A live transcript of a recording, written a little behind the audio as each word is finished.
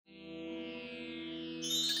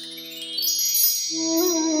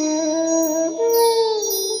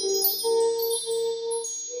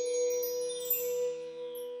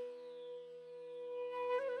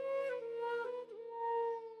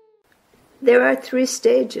there are 3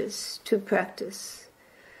 stages to practice.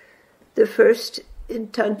 The first in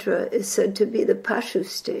Tantra is said to be the pasha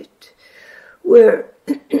state, where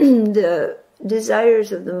the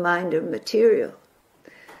desires of the mind are material.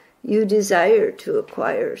 You desire to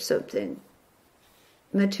acquire something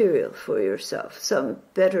material for yourself, some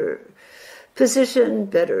better position,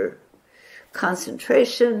 better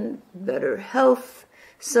concentration, better health,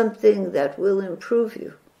 something that will improve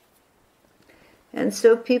you. And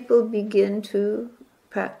so people begin to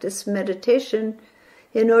practice meditation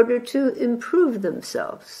in order to improve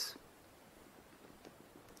themselves.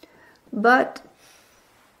 But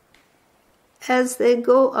as they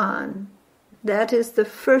go on, that is the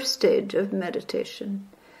first stage of meditation.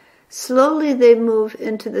 Slowly they move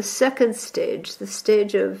into the second stage, the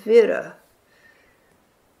stage of vira.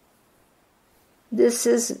 This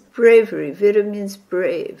is bravery. Vira means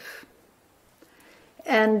brave.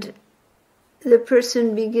 And the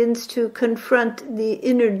person begins to confront the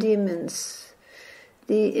inner demons,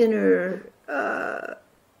 the inner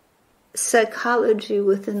psychology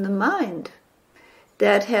within the mind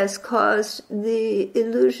that has caused the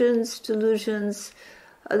illusions, delusions,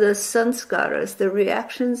 the sanskaras, the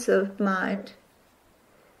reactions of mind,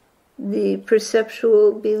 the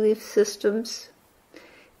perceptual belief systems.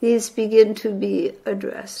 These begin to be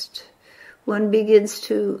addressed. One begins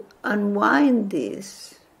to unwind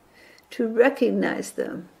these, to recognize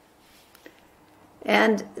them.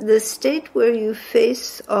 And the state where you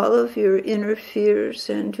face all of your inner fears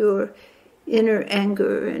and your inner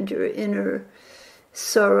anger and your inner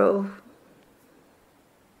sorrow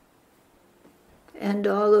and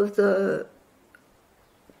all of the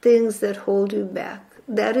things that hold you back,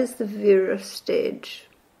 that is the vira stage.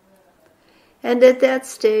 And at that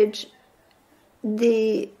stage,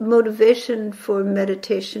 the motivation for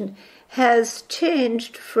meditation has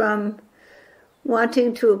changed from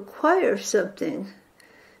wanting to acquire something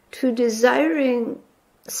to desiring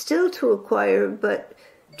still to acquire, but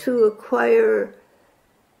to acquire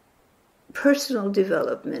personal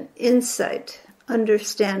development, insight,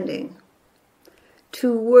 understanding,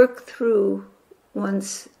 to work through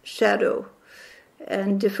one's shadow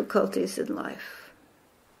and difficulties in life.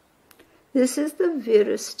 This is the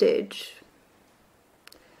vira stage.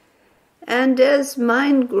 And as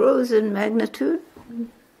mind grows in magnitude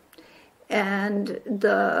and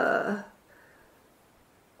the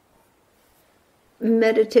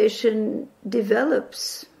meditation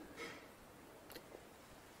develops,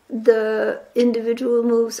 the individual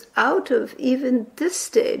moves out of even this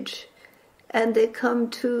stage and they come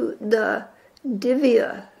to the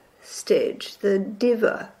divya stage, the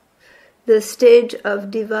diva, the stage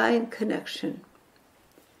of divine connection,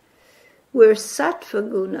 where sattva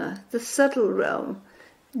guna, the subtle realm,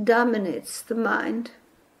 dominates the mind.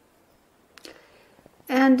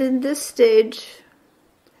 And in this stage,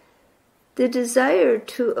 the desire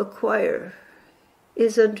to acquire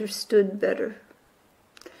is understood better.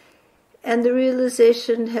 And the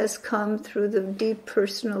realization has come through the deep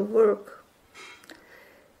personal work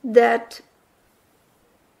that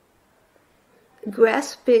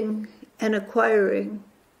grasping and acquiring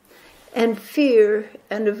and fear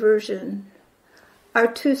and aversion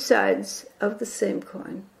are 2 sides of the same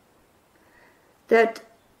coin, that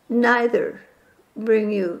neither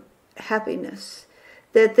bring you happiness,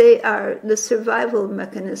 that they are the survival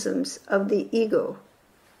mechanisms of the ego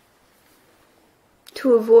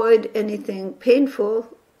to avoid anything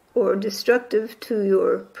painful or destructive to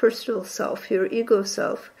your personal self, your ego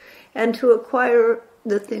self, and to acquire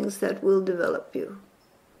the things that will develop you,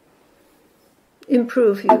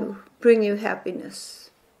 improve you, bring you happiness.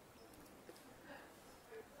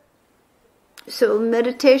 So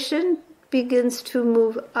meditation begins to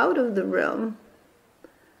move out of the realm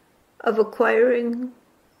of acquiring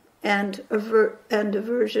and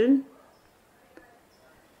aversion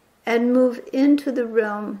and move into the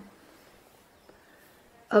realm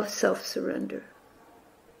of self-surrender.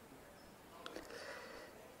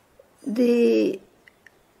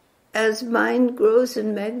 As mind grows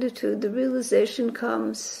in magnitude, the realization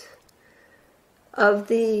comes of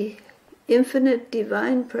the infinite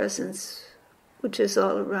divine presence which is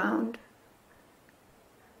all around,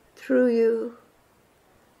 through you,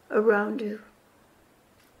 around you.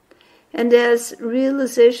 And as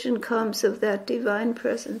realization comes of that divine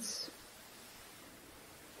presence,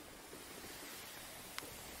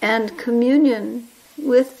 and communion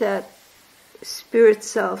with that spirit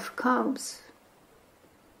self comes,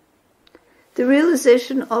 the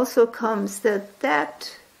realization also comes that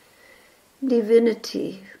that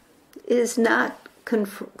divinity is not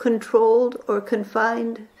controlled or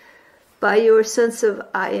confined by your sense of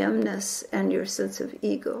I amness and your sense of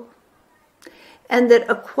ego. And that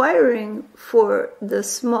acquiring for the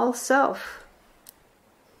small self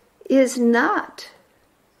is not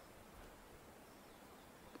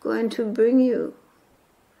going to bring you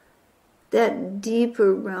that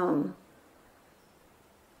deeper realm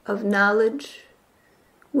of knowledge,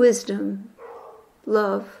 wisdom,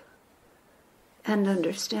 love, and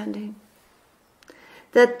understanding.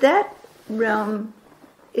 That realm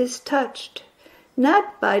is touched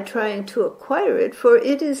not by trying to acquire it, for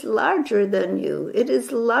it is larger than you. It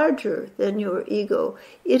is larger than your ego.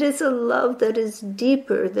 It is a love that is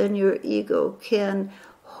deeper than your ego can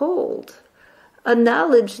hold. A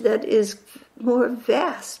knowledge that is more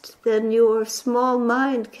vast than your small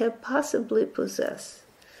mind can possibly possess.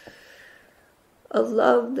 A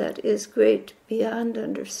love that is great beyond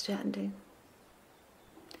understanding.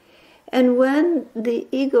 And when the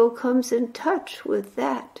ego comes in touch with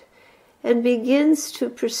that and begins to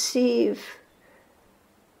perceive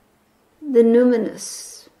the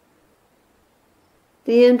numinous,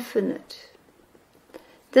 the infinite,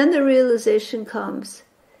 then the realization comes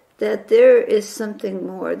that there is something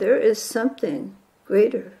more, there is something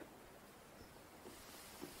greater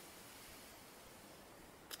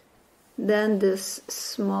than this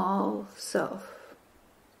small self.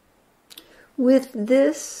 With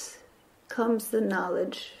this comes the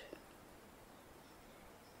knowledge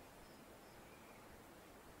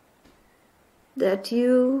that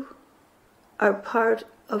you are part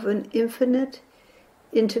of an infinite,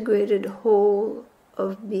 integrated whole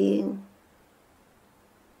of being.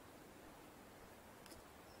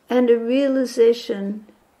 And a realization,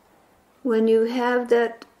 when you have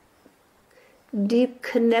that deep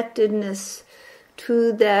connectedness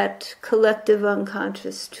to that collective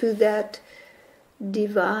unconscious, to that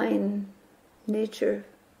divine nature,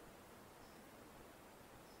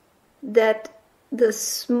 that the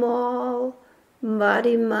small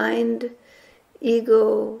body, mind,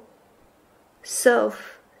 ego,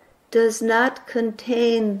 self does not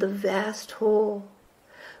contain the vast whole,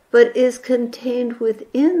 but is contained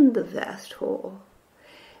within the vast whole.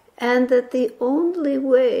 And that the only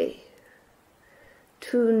way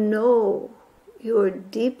to know your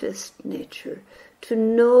deepest nature, to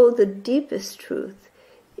know the deepest truth,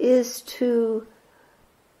 is to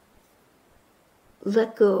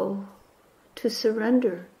let go, to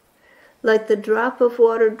surrender. Like the drop of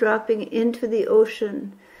water dropping into the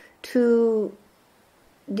ocean, to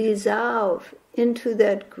dissolve into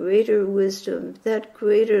that greater wisdom, that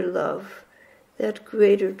greater love, that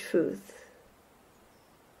greater truth.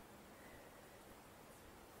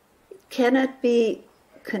 It cannot be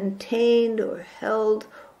contained or held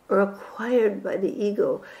or acquired by the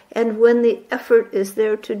ego. And when the effort is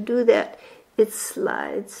there to do that, it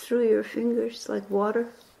slides through your fingers like water.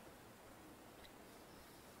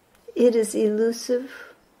 It is elusive.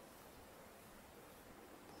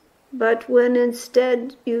 But when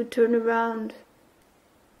instead you turn around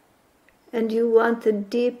and you want the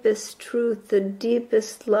deepest truth, the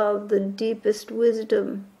deepest love, the deepest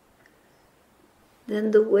wisdom,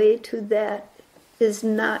 then the way to that is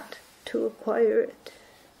not to acquire it,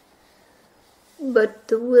 but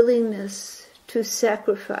the willingness to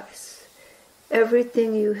sacrifice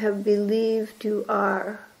everything you have believed you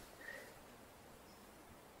are,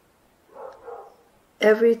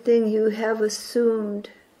 everything you have assumed,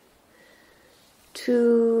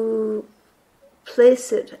 to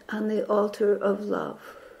place it on the altar of love,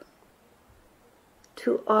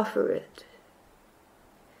 to offer it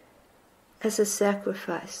as a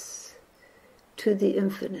sacrifice to the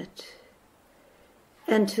infinite,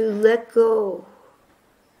 and to let go,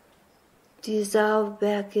 dissolve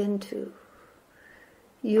back into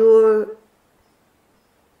your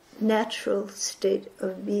natural state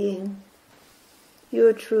of being,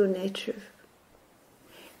 your true nature.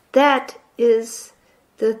 That is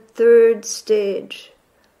the third stage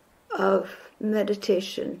of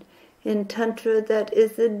meditation. In Tantra, that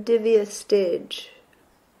is the Divya stage.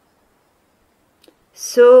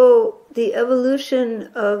 So the evolution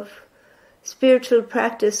of spiritual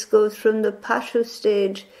practice goes from the pasha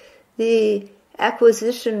stage, the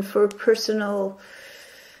acquisition for personal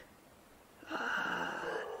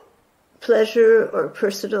pleasure or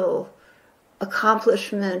personal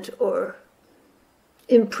accomplishment or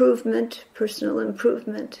improvement, personal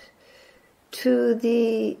improvement, to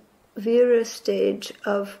the vira stage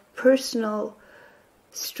of personal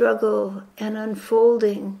struggle and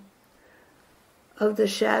unfolding of the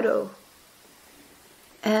shadow,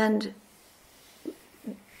 and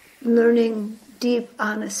learning deep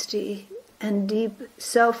honesty and deep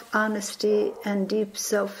self-honesty and deep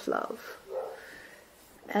self-love.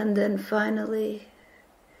 And then finally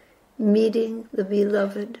meeting the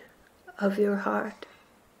beloved of your heart.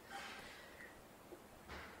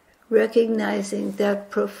 Recognizing that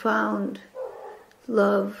profound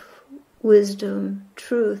love, wisdom,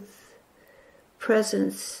 truth,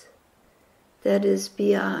 presence that is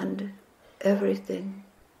beyond everything.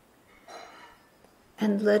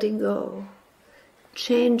 And letting go,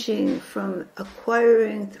 changing from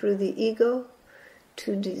acquiring through the ego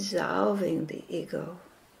to dissolving the ego.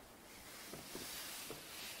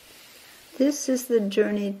 This is the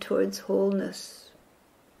journey towards wholeness.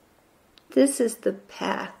 This is the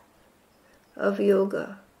path of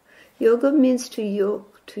yoga. Yoga means to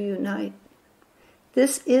yoke, to unite.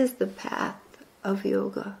 This is the path of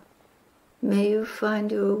yoga. May you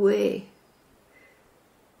find your way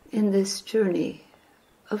in this journey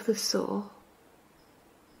of the soul.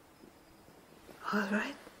 All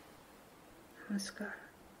right. Namaskar.